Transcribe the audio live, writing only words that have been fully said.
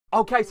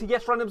Okay, so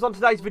yes, randoms, on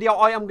today's video,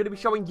 I am going to be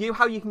showing you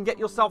how you can get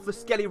yourself the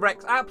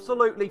Skele-Rex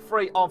absolutely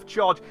free of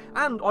charge.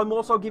 And I'm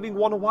also giving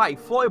one away,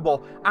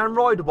 flyable and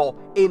rideable,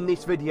 in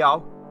this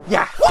video.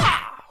 Yeah!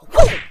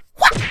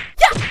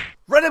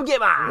 Random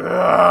Gamer!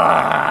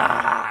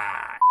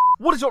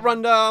 What is up,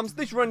 randoms?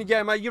 This is Random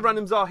Gamer, you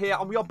randoms are here,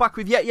 and we are back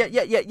with another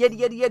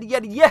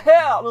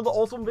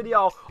awesome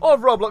video of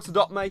Roblox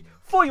Adopt Me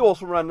for you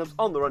awesome randoms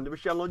on the Random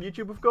channel on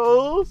YouTube, of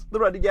course, the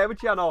Random Gamer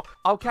channel.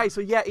 Okay,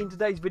 so yeah, in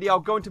today's video,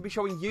 I'm going to be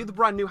showing you the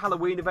brand new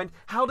Halloween event,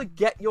 how to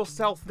get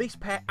yourself this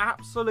pet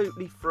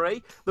absolutely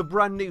free, the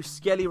brand new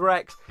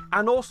Skele-Rex,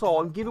 and also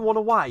I'm giving one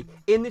away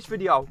in this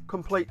video,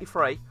 completely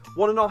free.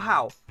 Want to know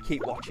how?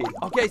 Keep watching.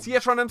 Okay, so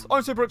yes, randoms,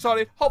 I'm super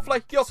excited.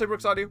 Hopefully, you're super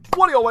excited.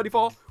 What are you all waiting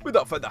for?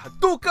 Without further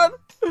ado,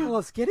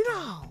 let's get it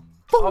on.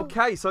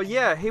 Okay, so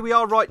yeah, here we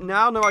are right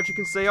now. Now, as you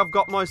can see, I've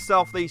got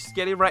myself the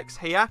Skele-Rex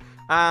here,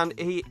 and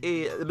he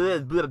is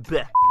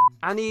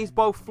and he's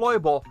both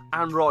flyable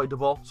and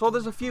rideable. So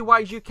there's a few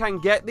ways you can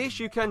get this.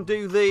 You can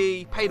do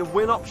the pay to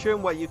win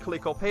option where you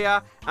click up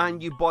here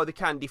and you buy the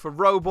candy for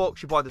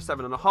Robux. You buy the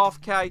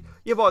 7.5k,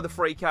 you buy the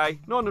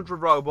 3k, 900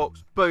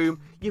 Robux, boom,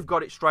 you've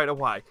got it straight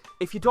away.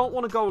 If you don't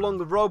want to go along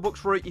the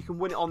Robux route, you can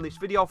win it on this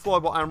video,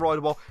 flyable and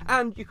rideable,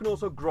 and you can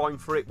also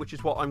grind for it, which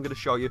is what I'm going to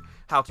show you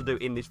how to do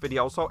in this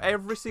video. So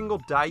every single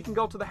day, you can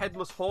go to the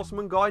Headless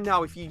Horseman guy.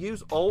 Now, if you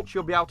use alt,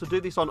 you'll be able to do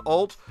this on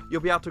alt.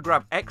 You'll be able to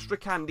grab extra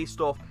candy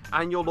stuff,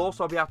 and you'll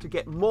also be able to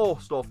get more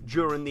stuff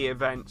during the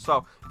event.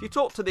 So if you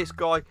talk to this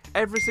guy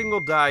every single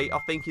day, I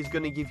think he's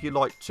going to give you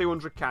like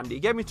 200 candy.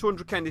 He gave me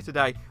 200 candy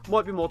today,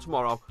 might be more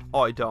tomorrow,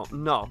 I don't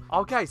know.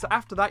 Okay, so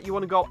after that, you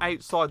want to go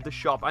outside the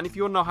shop, and if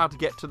you want to know how to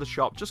get to the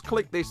shop, just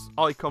click this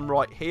icon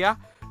right here,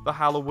 the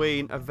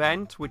Halloween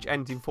event, which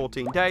ends in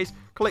 14 days.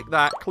 Click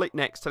that, click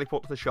next,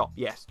 teleport to the shop.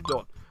 Yes,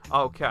 done.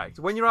 Okay,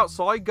 so when you're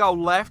outside, go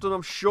left, and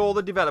I'm sure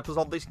the developers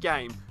of this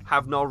game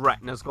have no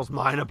retinas because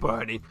mine are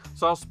burning.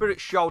 So Spirit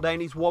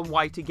Showdown is one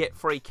way to get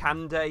free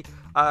candy.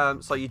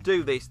 So you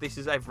do this. This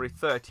is every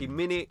 30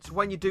 minutes.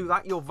 When you do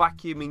that, you're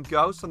vacuuming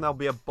ghosts, and there'll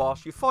be a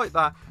boss. You fight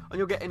that, and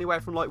you'll get anywhere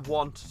from like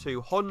 1 to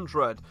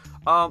 200.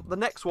 The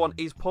next one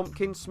is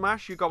Pumpkin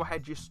Smash. You go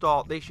ahead, you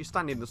start this. You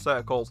stand in the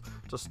circles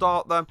to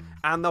start them,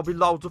 and there'll be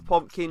loads of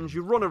pumpkins.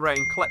 You run around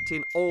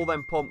collecting all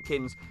them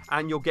pumpkins,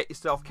 and you'll get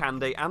yourself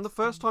candy. And the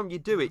first time you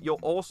do it, you'll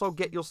also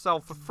get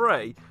yourself for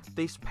free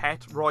this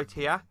pet right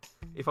here,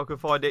 if I can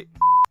find it.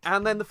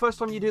 And then the first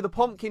time you do the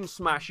pumpkin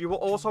smash, you will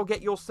also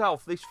get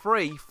yourself this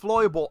free,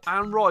 flyable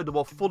and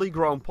rideable, fully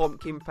grown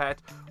pumpkin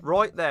pet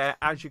right there,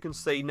 as you can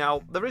see.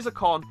 Now, there is a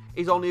con,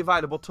 it's only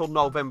available till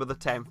November the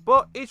 10th,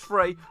 but it's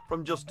free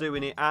from just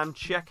doing it. And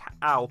check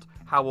out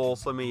how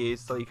awesome he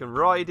is. So you can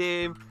ride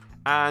him,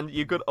 and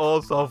you could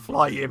also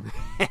fly him.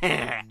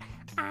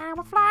 I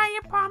will fly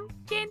a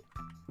pumpkin.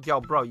 Yo,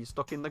 bro, you're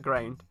stuck in the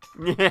ground.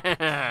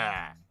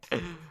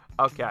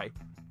 Okay,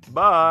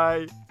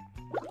 bye.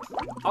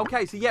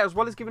 Okay, so yeah, as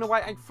well as giving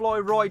away a Fly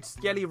Ride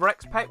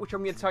Skele-Rex Pet, which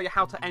I'm going to tell you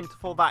how to enter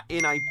for that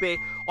in a bit,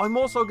 I'm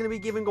also going to be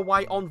giving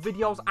away on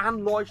videos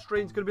and live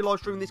streams. Going to be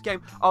live streaming this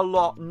game a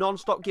lot,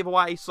 non-stop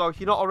giveaway. So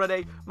if you're not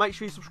already, make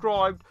sure you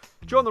subscribe,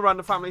 join the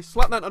Random family,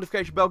 slap that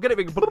notification bell, get it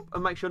big,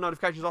 and make sure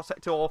notifications are set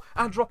to all,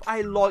 and drop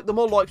a like. The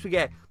more likes we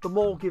get, the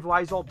more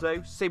giveaways I'll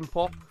do.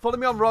 Simple. Follow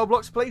me on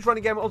Roblox, please,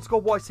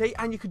 RANDEM-GAMOR-YT,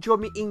 and you can join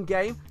me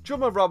in-game.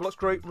 Join my Roblox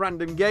group,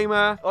 Random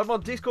Gamer. I'm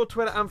on Discord,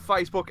 Twitter, and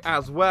Facebook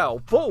as well.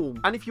 Boom!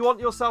 And if you want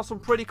yourself some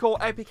pretty cool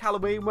epic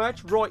Halloween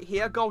merch right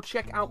here, go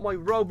check out my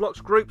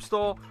Roblox group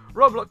store.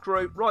 Roblox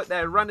group right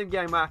there, Random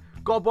Gamer.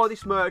 Go buy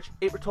this merch,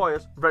 it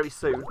retires very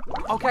soon.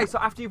 Okay, so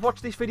after you've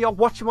watched this video,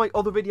 watch my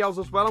other videos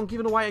as well. I'm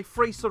giving away a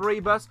free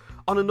Cerebus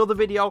on another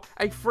video,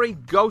 a free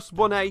Ghost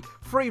Bunny,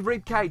 free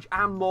Ribcage,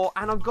 and more.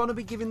 And I'm going to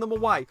be giving them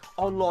away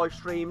on live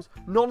streams,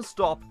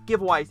 non-stop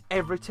giveaways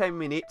every 10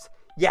 minutes.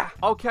 Yeah.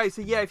 Okay,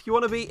 so yeah, if you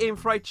want to be in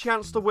for a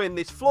chance to win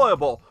this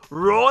flyable,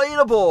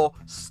 rideable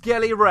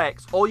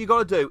Skele-Rex, all you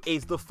got to do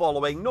is the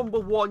following. Number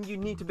 1, you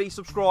need to be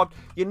subscribed.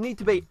 You need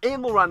to be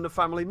in the Random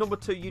family. Number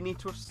 2, you need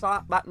to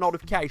start that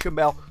notification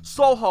bell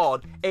so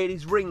hard it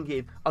is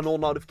ringing and all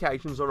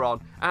notifications are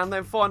on. And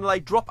then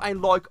finally, drop a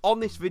like on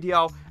this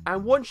video.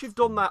 And once you've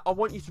done that, I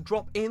want you to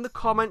drop in the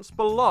comments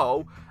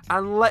below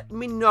and let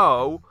me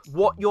know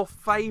what your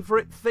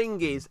favourite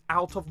thing is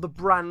out of the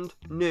brand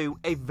new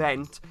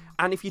event.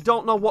 And if you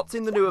don't know what's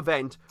in the new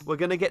event, we're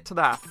going to get to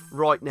that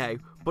right now.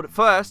 But at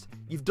first,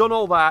 you've done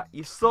all that,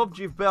 you've subbed,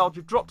 you've belled,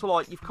 you've dropped a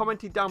like, you've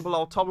commented down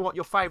below, told me what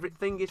your favourite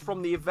thing is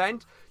from the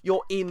event.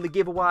 You're in the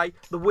giveaway.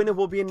 The winner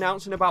will be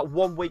announced in about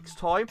 1 week's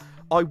time.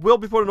 I will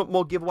be putting up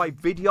more giveaway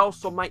videos,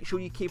 so make sure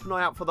you keep an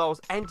eye out for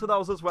those. Enter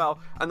those as well,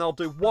 and I'll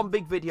do one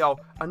big video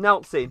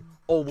announcing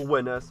all the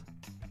winners.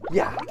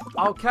 Yeah.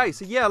 Okay,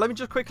 so yeah, let me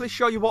just quickly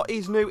show you what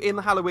is new in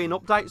the Halloween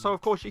update. So, of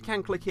course, you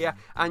can click here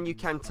and you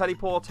can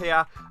teleport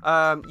here.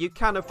 You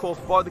can, of course,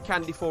 buy the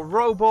candy for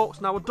Robux.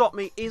 Now, Adopt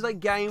Me is a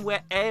game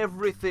where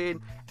everything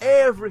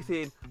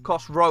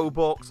costs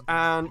Robux,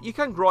 and you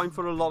can grind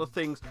for a lot of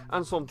things,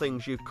 and some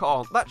things you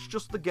can't. That's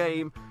just the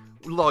game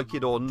like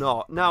it or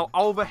not. Now,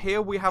 over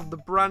here, we have the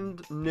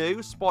brand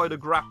new spider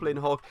grappling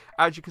hook.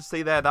 As you can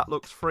see there, that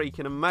looks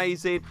freaking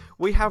amazing.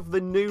 We have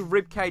the new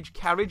ribcage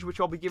carriage, which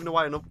I'll be giving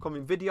away in an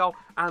upcoming video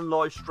and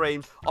live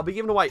streams. I'll be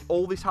giving away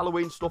all this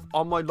Halloween stuff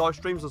on my live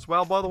streams as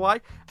well, by the way.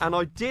 And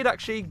I did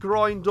actually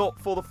grind up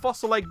for the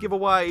fossil egg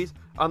giveaways,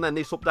 and then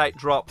this update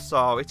drops.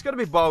 So it's going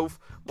to be both.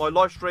 My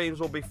live streams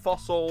will be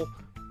fossil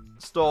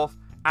stuff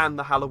and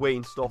the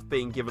Halloween stuff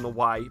being given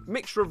away.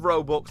 Mixture of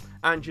Robux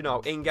and, you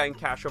know, in-game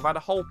cash. I've had a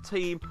whole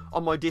team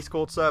on my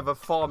Discord server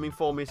farming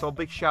for me, so a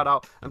big shout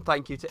out and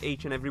thank you to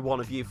each and every one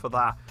of you for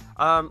that.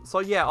 So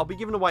yeah, I'll be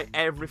giving away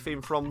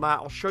everything from that.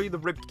 I'll show you the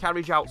ribbed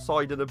carriage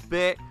outside in a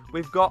bit.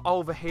 We've got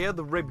over here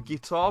the ribbed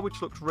guitar, which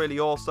looks really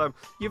awesome.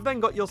 You've then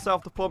got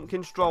yourself the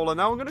pumpkin stroller.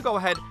 Now I'm going to go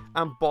ahead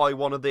and buy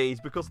one of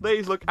these because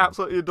these look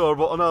absolutely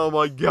adorable. And oh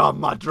my god,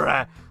 my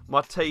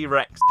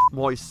T-Rex,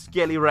 my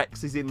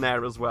Skele-Rex is in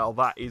there as well.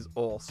 That is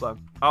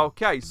awesome.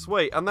 Okay,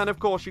 sweet. And then, of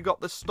course, you've got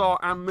the Star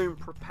and Moon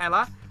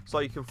propeller, so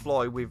you can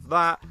fly with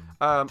that.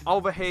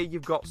 Over here,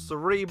 you've got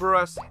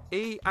Cerberus.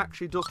 He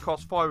actually does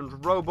cost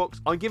 500 Robux.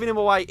 I'm giving him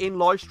away in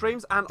live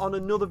streams, and on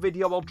another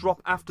video I'll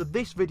drop after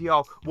this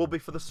video will be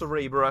for the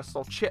Cerberus.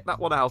 So check that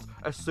one out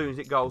as soon as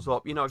it goes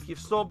up. You know, if you've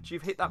subbed,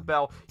 you've hit that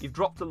bell, you've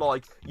dropped a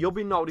like, you'll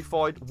be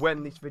notified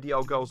when this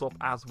video goes up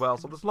as well.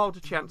 So there's loads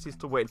of chances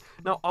to win.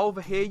 Now,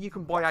 over here, you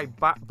can buy a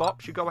bat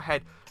box. You go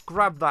ahead,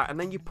 grab that, and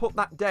then you put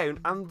that down,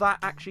 and that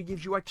actually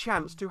gives you a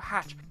chance to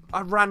hatch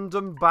a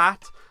random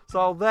bat.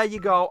 So there you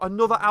go,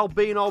 another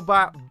albino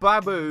bat,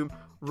 baboom,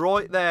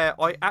 right there.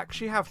 I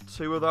actually have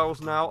 2 of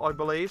those now, I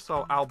believe.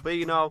 So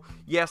albino,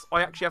 yes,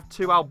 I actually have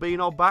 2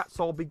 albino bats,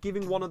 so I'll be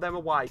giving one of them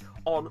away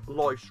on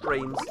live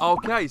streams.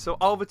 Okay, so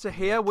over to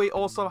here, we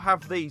also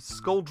have the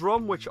skull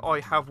drum, which I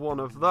have one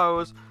of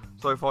those.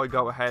 So if I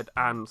go ahead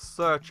and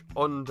search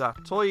under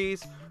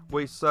toys,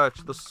 we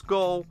search the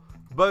skull,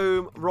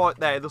 boom, right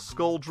there, the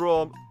skull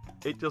drum.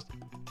 It just...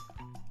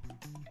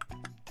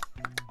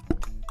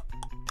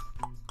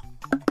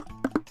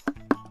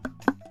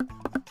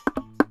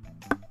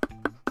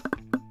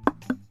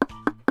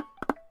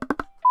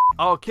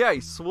 Okay,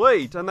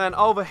 sweet. And then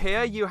over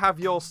here, you have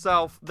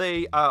yourself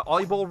the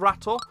eyeball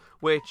rattle,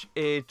 which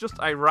is just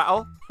a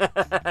rattle.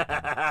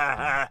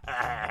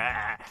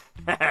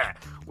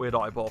 Weird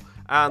eyeball.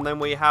 And then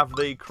we have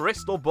the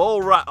crystal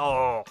ball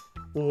rattle.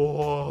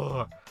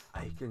 Oh,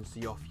 I can see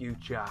your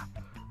future.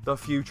 The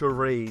future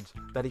reads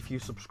that if you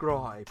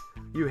subscribe,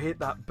 you hit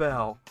that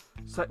bell,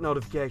 set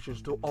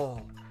notifications to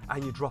all,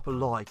 and you drop a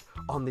like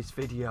on this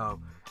video,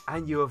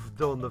 and you have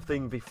done the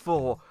thing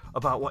before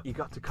about what you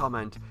got to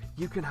comment,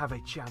 you can have a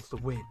chance to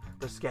win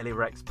the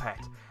Skele-Rex Pet,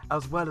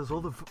 as well as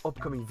other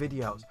upcoming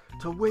videos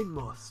to win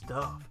more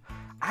stuff.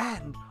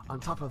 And on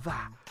top of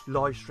that,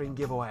 live stream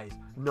giveaways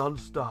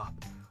non-stop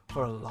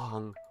for a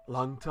long,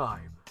 long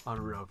time on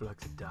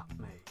Roblox Adopt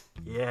Me.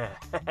 Yeah.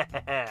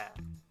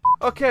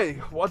 Okay,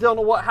 well, I don't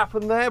know what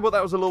happened there, but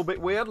that was a little bit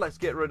weird. Let's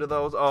get rid of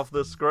those off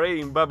the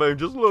screen. Baboon,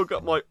 just look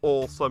at my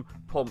awesome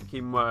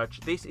pumpkin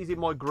merch. This is in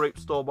my group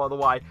store, by the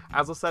way.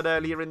 As I said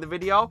earlier in the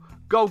video,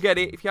 go get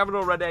it. If you haven't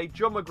already,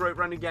 join my group,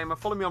 Random Gamer.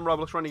 Follow me on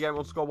Roblox,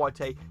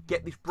 RANDEM-GAMOR-YT.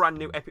 Get this brand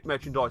new epic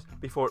merchandise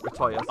before it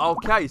retires.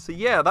 Okay, so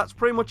yeah, that's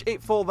pretty much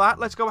it for that.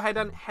 Let's go ahead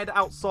and head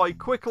outside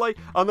quickly,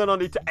 and then I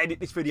need to edit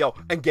this video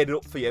and get it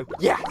up for you.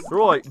 Yes!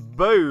 Right,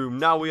 boom.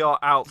 Now we are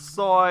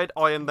outside.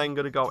 I am then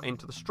going to go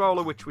into the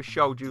stroller, which we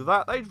showed you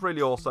that. That's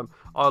really awesome.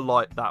 I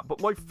like that.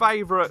 But my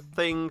favourite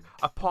thing,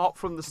 apart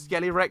from the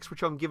Skele-Rex,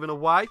 which I'm giving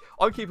away,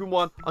 I'm keeping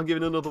one, I'm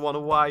giving another one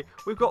away.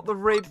 We've got the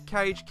rib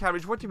cage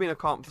carriage. What do you mean I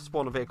can't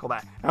spawn a vehicle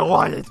there? I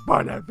want to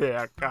spawn a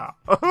vehicle.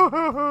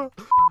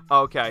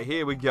 Okay,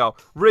 here we go.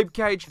 Rib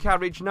cage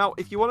carriage. Now,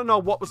 if you want to know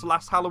what was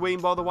last Halloween,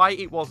 by the way,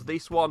 it was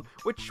this one,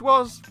 which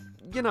was,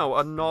 you know,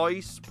 a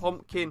nice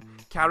pumpkin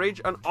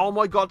carriage. And oh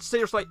my god,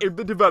 seriously, if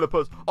the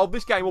developers of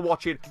this game are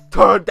watching,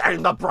 turn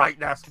down the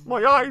brightness.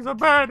 My eyes are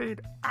burning.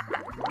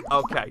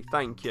 Okay,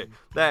 thank you.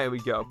 There we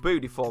go.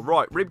 Beautiful.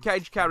 Right,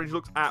 ribcage carriage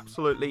looks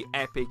absolutely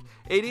epic.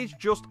 It is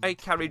just a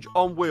carriage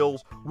on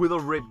wheels with a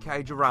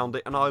ribcage around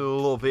it, and I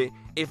love it.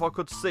 If I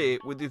could see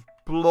it with this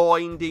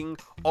blinding,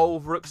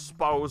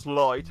 overexposed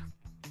light.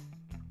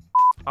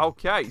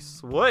 Okay,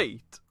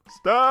 sweet.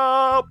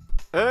 Stop.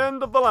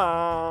 End of the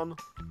line.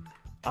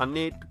 I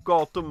need to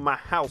go to my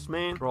house,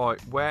 man. Right,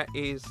 where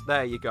is...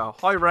 There you go.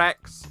 Hi,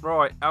 Rex.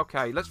 Right,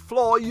 okay. Let's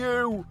fly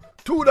you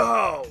to the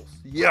house.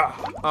 Yeah.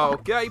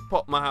 Okay,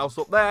 pop my house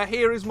up there.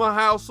 Here is my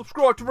house.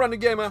 Subscribe to Random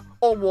Gamer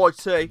on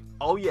YT.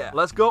 Oh, yeah.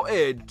 Let's go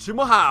into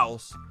my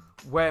house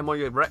where my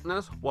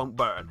retinas won't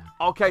burn.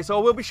 Okay, so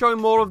I will be showing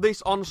more of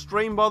this on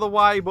stream, by the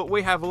way, but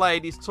we have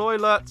ladies'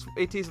 toilets.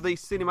 It is the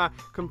cinema,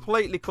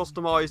 completely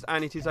customized,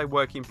 and it is a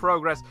work in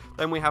progress.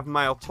 Then we have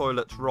male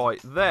toilets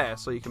right there,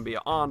 so you can be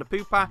on the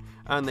pooper,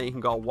 and then you can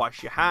go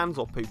wash your hands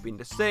or poop in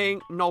the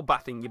sink. No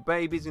bathing your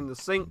babies in the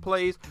sink,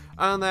 please.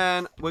 And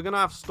then we're gonna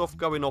have stuff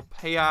going up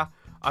here.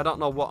 I don't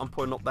know what I'm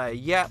putting up there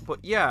yet, but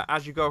yeah,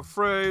 as you go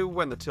through,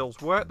 when the tills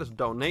work, there's a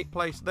donate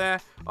place there.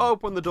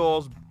 Open the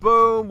doors,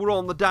 boom, we're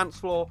on the dance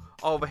floor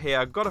over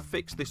here. Got to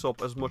fix this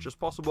up as much as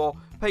possible.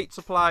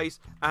 Pizza place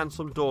and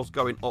some doors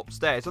going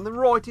upstairs. And then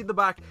right in the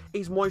back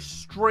is my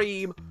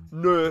stream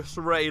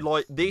nursery.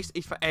 Like, this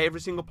is for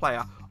every single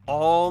player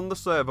on the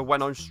server.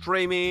 When I'm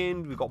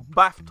streaming, we've got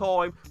bath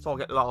time, so I'll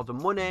get loads of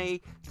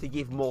money to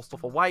give more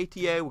stuff away to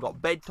you. We've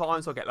got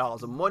bedtime, so I'll get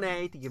loads of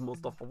money to give more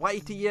stuff away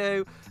to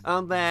you.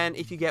 And then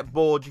if you get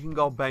bored, you can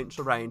go bounce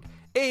around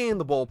in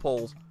the ball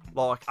pools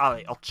like a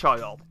little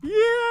child. Yay!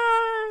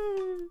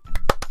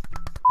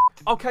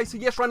 Okay, so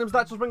yes, randoms,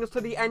 that just brings us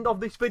to the end of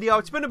this video.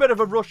 It's been a bit of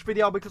a rush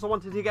video because I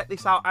wanted to get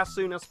this out as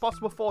soon as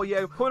possible for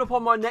you. Coming up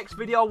on my next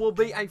video will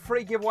be a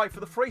free giveaway for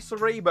the free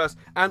Cerebrus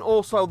and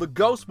also the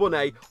Ghost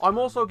Bunny. I'm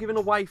also giving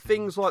away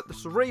things like the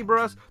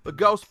Cerebrus, the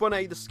Ghost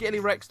Bunny, the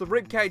Skele-Rex, the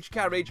Ribcage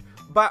Carriage,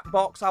 Bat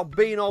Box,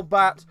 Albino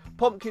Bat,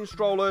 Pumpkin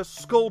Strollers,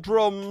 Skull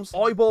Drums,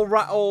 Eyeball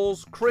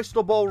Rattles,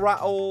 Crystal Ball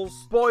Rattles,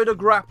 Spider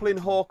Grappling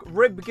Hook,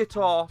 Rib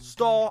Guitar,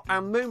 Star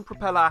and Moon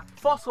Propeller,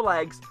 Fossil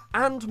Eggs,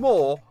 and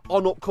more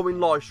on upcoming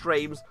live streams.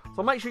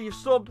 So make sure you've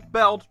subbed,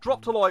 belled,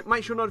 dropped a like,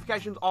 make sure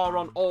notifications are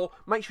on all,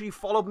 make sure you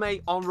followed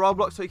me on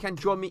Roblox so you can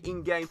join me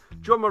in-game,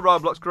 join my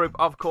Roblox group,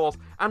 of course,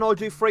 and I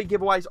do free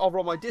giveaways over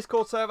on my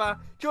Discord server,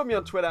 join me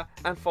on Twitter,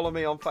 and follow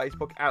me on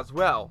Facebook as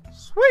well.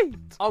 Sweet!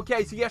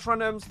 Okay, so yes,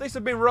 randoms, this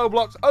has been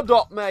Roblox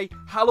Adopt Me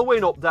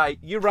Halloween update.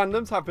 You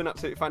randoms have been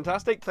absolutely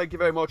fantastic, thank you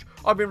very much.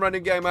 I've been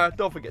Random Gamer,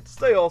 don't forget to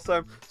stay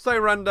awesome, stay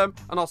random,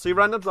 and I'll see you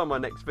randoms on my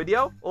next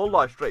video or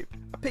live stream.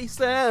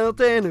 Peace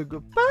out and a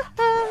goodbye.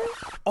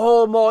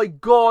 Oh my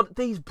god,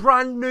 these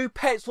brand new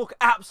pets look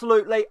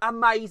absolutely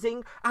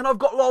amazing, and I've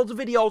got loads of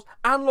videos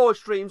and live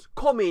streams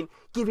coming,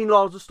 giving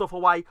loads of stuff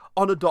away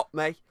on Adopt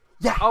Me.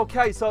 Yeah.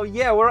 Okay, so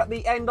yeah, we're at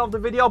the end of the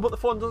video, but the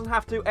fun doesn't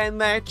have to end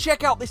there.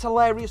 Check out this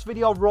hilarious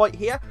video right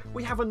here.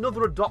 We have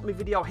another Adopt Me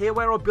video here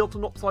where I built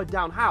an upside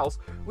down house.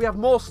 We have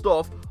more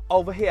stuff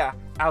over here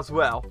as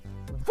well.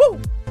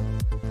 Woo!